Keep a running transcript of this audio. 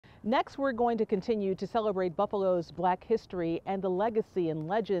Next, we're going to continue to celebrate Buffalo's Black history and the legacy and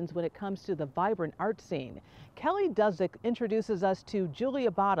legends when it comes to the vibrant art scene. Kelly Duzdick introduces us to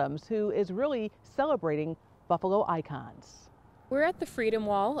Julia Bottoms, who is really celebrating Buffalo icons. We're at the Freedom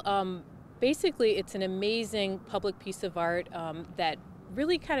Wall. Basically, it's an amazing public piece of art that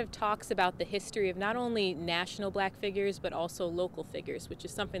really kind of talks about the history of not only national Black figures, but also local figures, which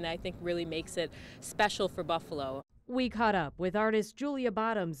is something that I think really makes it special for Buffalo. We caught up with artist Julia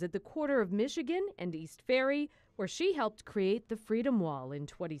Bottoms at the corner of Michigan and East Ferry, where she helped create the Freedom Wall in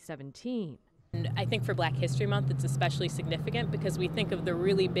 2017. And I think for Black History Month, it's especially significant because we think of the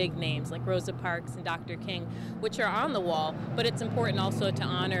really big names like Rosa Parks and Dr. King, which are on the wall, but it's important also to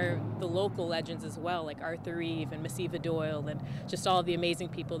honor the local legends as well, like Arthur Reeve and Miss Eva Doyle and just all of the amazing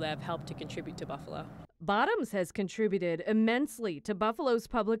people that have helped to contribute to Buffalo. Bottoms has contributed immensely to Buffalo's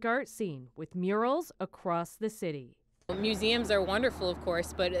public art scene with murals across the city. Museums are wonderful, of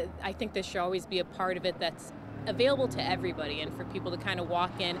course, but I think there should always be a part of it that's available to everybody and for people to kind of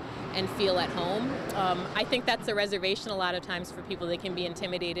walk in and feel at home. I think that's a reservation a lot of times for people. They can be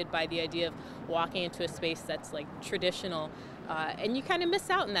intimidated by the idea of walking into a space that's like traditional, and you kind of miss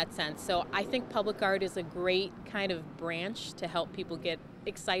out in that sense. So I think public art is a great kind of branch to help people get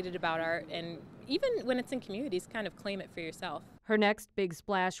excited about art, and even when it's in communities, kind of claim it for yourself. Her next big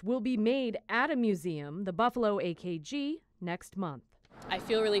splash will be made at a museum, the Buffalo AKG, next month. I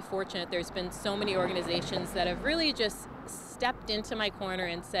feel really fortunate. There's been so many organizations that have really just stepped into my corner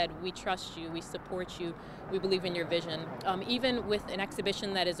and said, we trust you, we support you, we believe in your vision. Even with an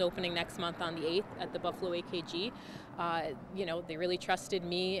exhibition that is opening next month on the 8th at the Buffalo AKG, they really trusted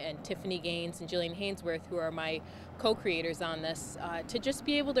me and Tiffany Gaines and Jillian Hainsworth, who are my co-creators on this, to just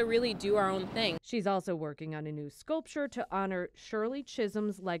be able to really do our own thing. She's also working on a new sculpture to honor Shirley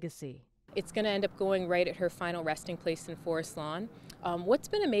Chisholm's legacy. It's going to end up going right at her final resting place in Forest Lawn. What's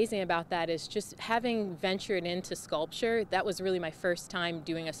been amazing about that is just having ventured into sculpture. That was really my first time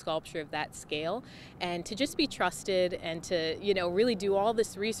doing a sculpture of that scale, and to just be trusted and to really do all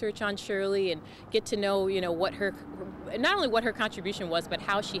this research on Shirley and get to know what her, not only what her contribution was, but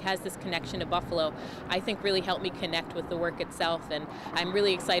how she has this connection to Buffalo, I think really helped me connect with the work itself, and I'm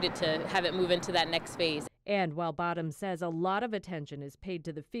really excited to have it move into that next phase. And while Bottoms says a lot of attention is paid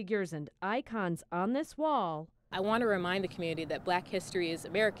to the figures and icons on this wall, I want to remind the community that Black history is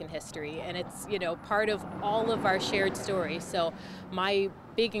American history, and it's part of all of our shared story. So my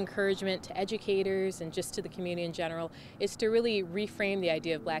big encouragement to educators and just to the community in general is to really reframe the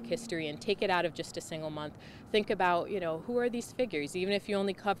idea of Black history and take it out of just a single month. Think about who are these figures? Even if you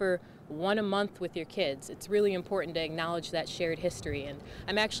only cover one a month with your kids, it's really important to acknowledge that shared history. And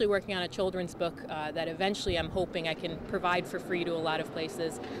I'm actually working on a children's book that eventually I'm hoping I can provide for free to a lot of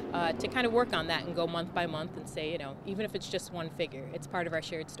places to kind of work on that and go month by month and say, even if it's just one figure, it's part of our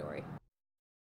shared story.